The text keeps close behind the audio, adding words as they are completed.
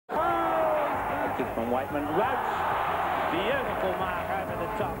Attempted from Waitman. Roach, beautiful mark over the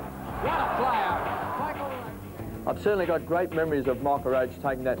top. What a player, Michael Roach. I've certainly got great memories of Michael Roach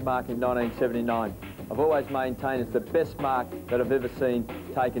taking that mark in 1979. I've always maintained it's the best mark that I've ever seen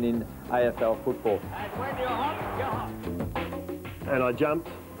taken in AFL football. And when you're hot, you're hot. And I jumped,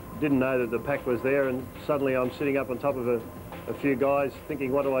 didn't know that the pack was there, and suddenly I'm sitting up on top of a few guys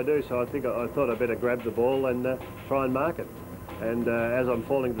thinking, what do I do? So I thought I'd better grab the ball and try and mark it. And as I'm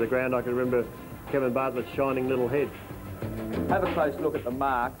falling to the ground, I can remember Kevin Bartlett's shining little head. Have a close look at the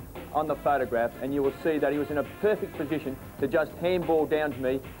mark on the photograph and you will see that he was in a perfect position to just handball down to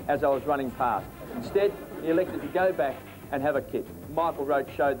me as I was running past. Instead, he elected to go back and have a kick. Michael Roach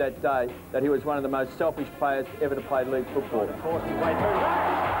showed that day that he was one of the most selfish players ever to play league football.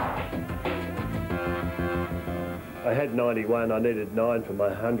 I had 91, I needed 9 for my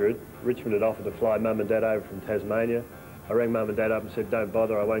 100. Richmond had offered to fly Mum and Dad over from Tasmania. I rang Mum and Dad up and said, don't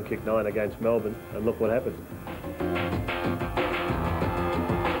bother, I won't kick 9 against Melbourne, and look what happened.